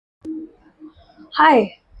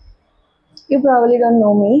Hi, you probably don't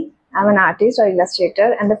know me. I'm an artist or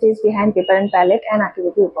illustrator and the face behind Paper and Palette and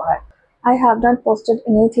Activity Upahar. I have not posted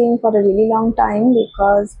anything for a really long time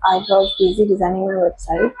because I was busy designing my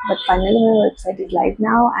website. But finally, my website is live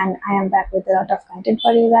now and I am back with a lot of content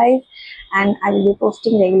for you guys. And I will be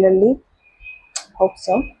posting regularly. Hope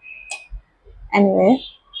so. Anyway,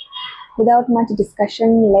 without much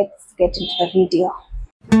discussion, let's get into the video.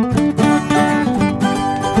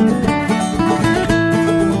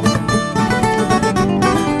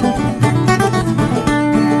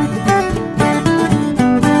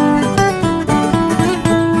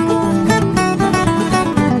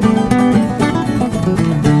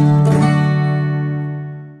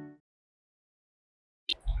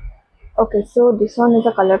 Okay, so this one is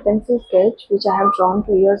a color pencil sketch which I have drawn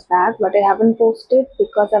 2 years back, but I haven't posted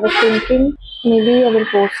because I was thinking maybe I will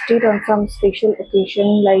post it on some special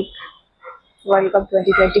occasion like World Cup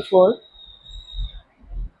 2024.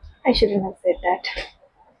 I shouldn't have said that.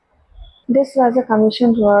 This was a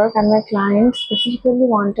commissioned work and my client specifically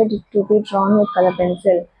wanted it to be drawn with color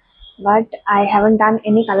pencil. But I haven't done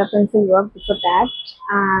any color pencil work before that,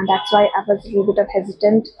 and that's why I was a little bit of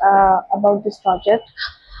hesitant about this project.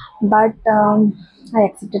 But I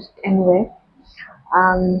accepted it anyway.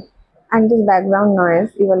 Um, and this background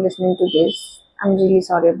noise, you are listening to this, I'm really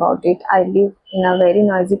sorry about it. I live in a very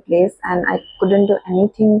noisy place and I couldn't do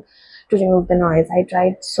anything to remove the noise. I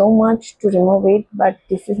tried so much to remove it, but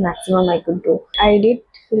this is maximum I could do. I did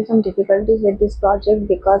feel some difficulties with this project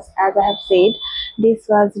because, as I have said, this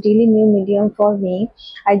was really new medium for me.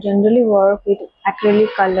 I generally work with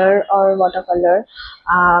acrylic color or watercolor,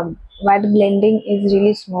 where the blending is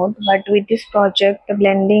really smooth, but with this project the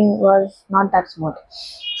blending was not that smooth,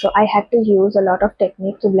 so I had to use a lot of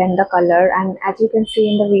technique to blend the color. And as you can see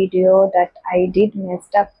in the video that I did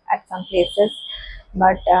messed up at some places,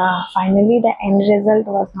 but finally the end result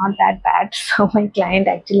was not that bad. So my client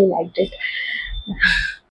actually liked it.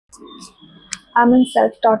 I'm a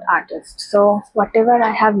self-taught artist, so whatever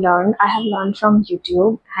I have learned from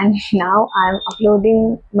YouTube, and now I'm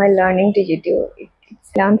uploading my learning to YouTube.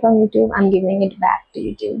 It's learned from YouTube, I'm giving it back to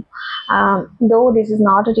YouTube. Though this is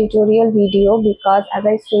not a tutorial video because, as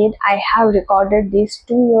I said, I have recorded this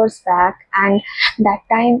 2 years back, and that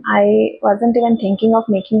time I wasn't even thinking of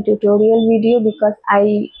making tutorial video because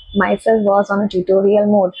I myself was on a tutorial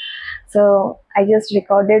mode. So I just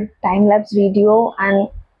recorded time-lapse video, and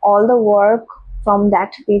all the work from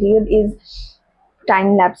that period is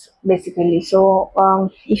time lapse basically. So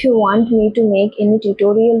if you want me to make any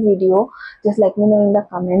tutorial video, just let me know in the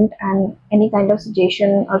comment, and any kind of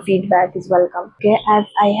suggestion or feedback is welcome. Okay, as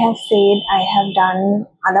I have said, I have done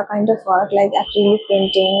other kind of work like acrylic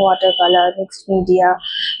painting, watercolor, mixed media,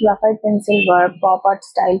 graphite pencil work, pop art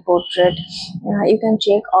style portrait. You can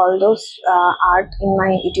check all those art in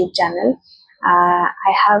my YouTube channel.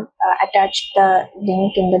 I have attached the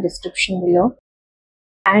link in the description below.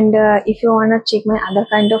 And if you want to check my other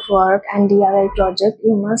kind of work and DIY project,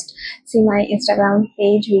 you must see my Instagram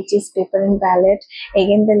page, which is Paper and Palette.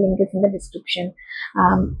 Again, the link is in the description.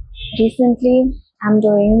 Recently, I'm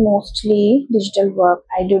doing mostly digital work.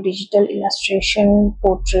 I do digital illustration,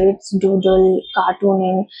 portraits, doodle,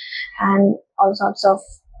 cartooning, and all sorts of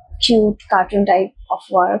cute cartoon type of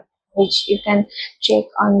work, which you can check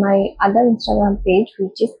on my other Instagram page,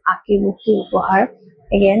 which is Akibuki Upahar.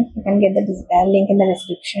 Again, you can get the link in the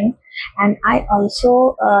description. And I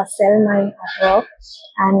also sell my artwork,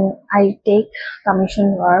 and I take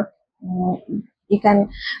commission work. You can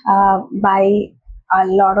buy a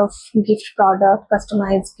lot of gift product,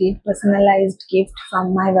 customized gift, personalized gift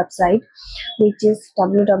from my website, which is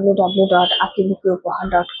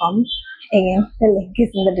www.akibukiupahar.com. Again, the link is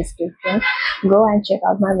in the description. Go and check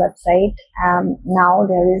out my website. Now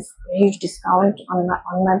there is a huge discount on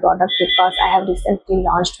my product because I have recently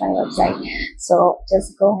launched my website. So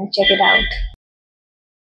just go and check it out.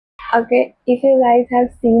 Okay, if you guys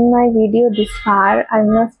have seen my video this far, I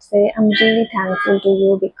must say I'm really thankful to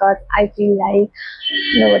you because I feel like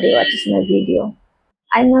nobody watches my video.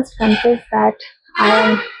 I must confess that I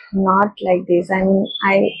am not like this. I mean,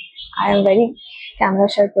 I am very camera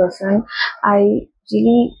shy person. I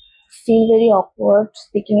really feel very awkward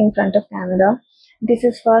speaking in front of camera. This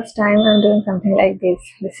is first time I'm doing something like this.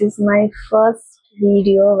 This is my first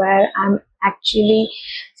video where I'm actually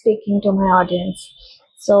speaking to my audience.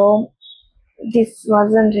 So this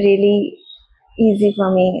wasn't really easy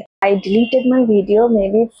for me. I deleted my video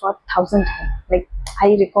maybe for 1,000 times. Like,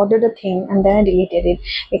 I recorded a thing and then I deleted it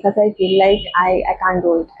because I feel like I can't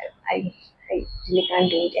do it. I really can't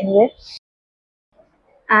do it anyway.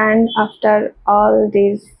 And after all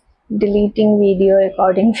these deleting video,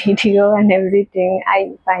 recording video and everything,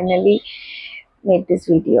 I finally made this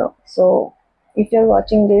video. So if you're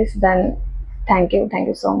watching this, then thank you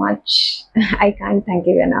so much. I can't thank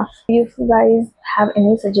you enough. If you guys have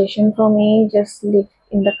any suggestion for me, just leave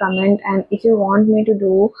in the comment, and if you want me to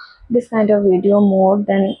do this kind of video more,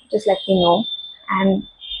 then just let me know. And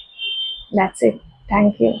that's it.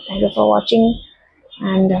 Thank you for watching,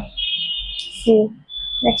 and see you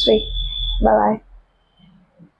next week. Bye bye.